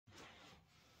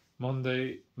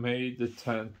Monday, May the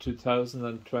 10th,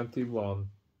 2021.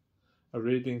 A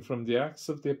reading from the Acts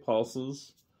of the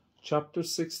Apostles, chapter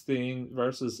 16,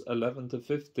 verses 11 to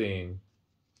 15.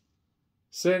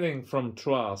 Sailing from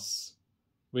Troas,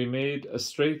 we made a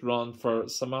straight run for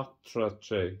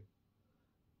Samothrace,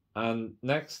 and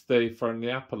next day for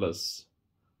Neapolis,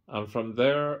 and from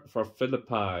there for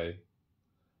Philippi,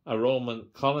 a Roman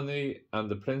colony and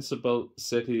the principal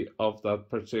city of that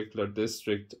particular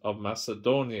district of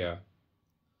Macedonia.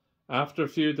 After a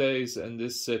few days in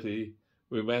this city,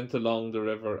 we went along the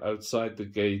river outside the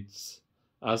gates,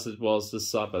 as it was the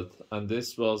Sabbath, and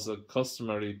this was a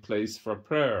customary place for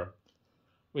prayer.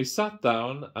 We sat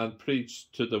down and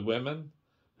preached to the women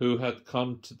who had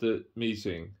come to the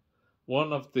meeting.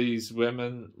 One of these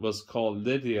women was called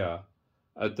Lydia,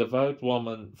 a devout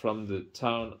woman from the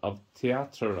town of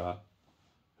Thyatira,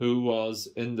 who was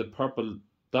in the purple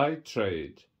dye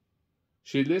trade.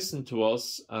 She listened to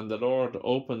us, and the Lord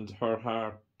opened her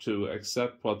heart to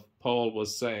accept what Paul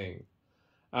was saying.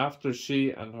 After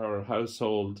she and her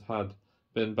household had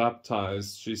been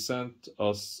baptized, she sent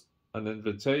us an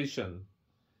invitation.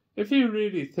 "If you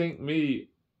really think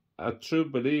me a true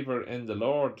believer in the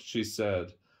Lord," she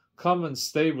said, "come and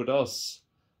stay with us,"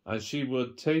 and she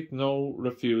would take no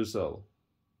refusal.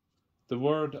 The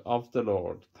word of the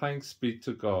Lord. Thanks be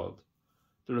to God.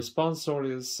 The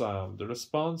responsorial psalm. The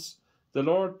response: the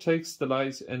Lord takes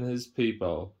delight in his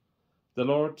people. The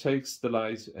Lord takes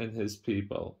delight in his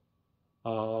people.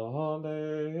 Alleluia,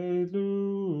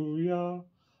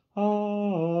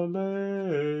 alleluia,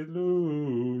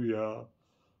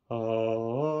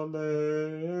 alleluia,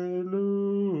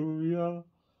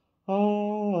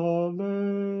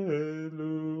 alleluia.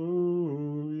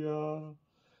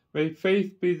 May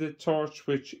faith be the torch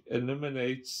which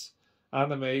illuminates,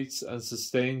 animates, and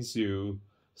sustains you,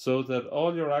 so that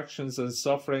all your actions and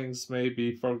sufferings may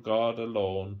be for God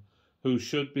alone, who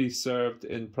should be served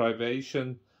in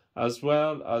privation as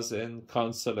well as in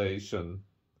consolation.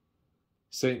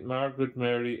 St. Margaret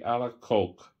Mary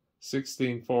Alacoque,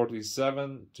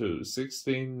 1647 to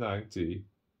 1690.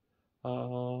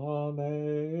 Alleluia,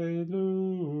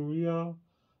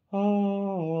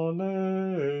 alleluia,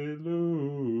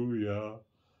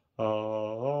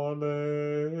 alleluia,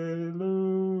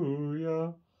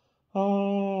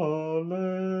 alleluia.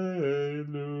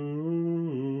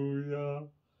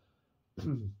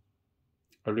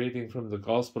 A reading from the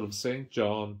Gospel of St.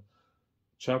 John,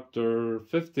 chapter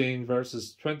 15,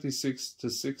 verses 26 to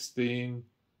 16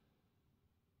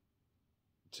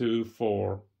 to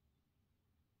 4.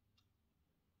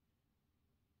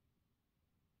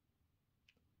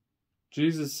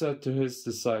 Jesus said to his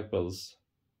disciples,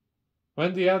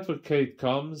 "When the Advocate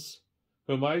comes,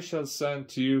 whom I shall send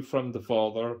to you from the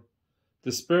Father,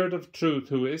 the Spirit of truth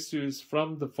who issues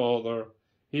from the Father,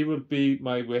 he will be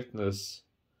my witness,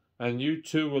 and you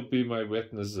too will be my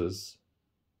witnesses,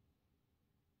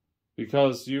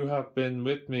 because you have been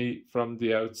with me from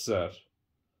the outset.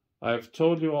 I have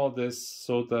told you all this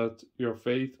so that your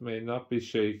faith may not be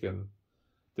shaken.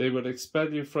 They will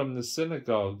expel you from the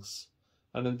synagogues,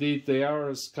 and indeed the hour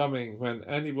is coming when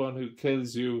anyone who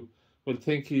kills you will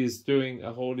think he is doing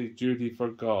a holy duty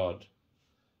for God.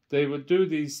 They will do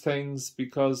these things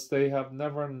because they have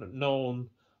never known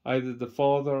either the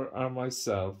Father or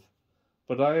myself.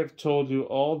 But I have told you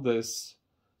all this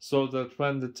so that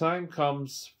when the time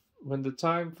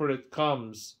for it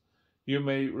comes, you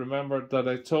may remember that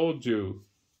I told you."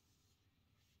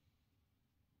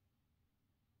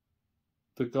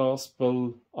 The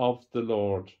Gospel of the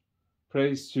Lord.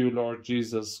 Praise to you, Lord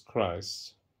Jesus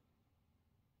Christ.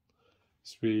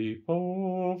 Sweep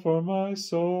over my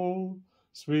soul,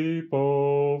 sweep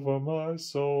over my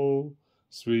soul,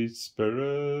 sweet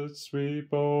Spirit,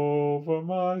 sweep over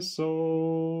my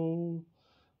soul.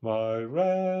 My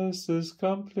rest is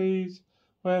complete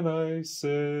when I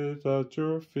sit at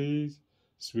your feet.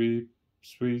 Sweet,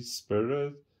 sweet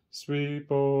Spirit, sweep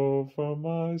over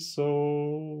my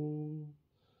soul.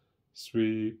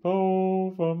 Sweep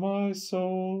over my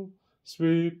soul,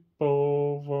 sweep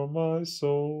over my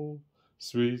soul.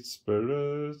 Sweet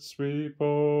Spirit, sweep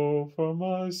over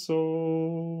my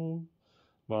soul.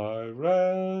 My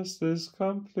rest is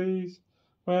complete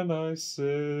when I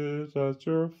sit at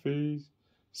your feet.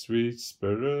 Sweet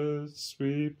Spirit,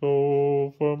 sweep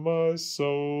over my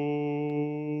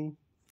soul.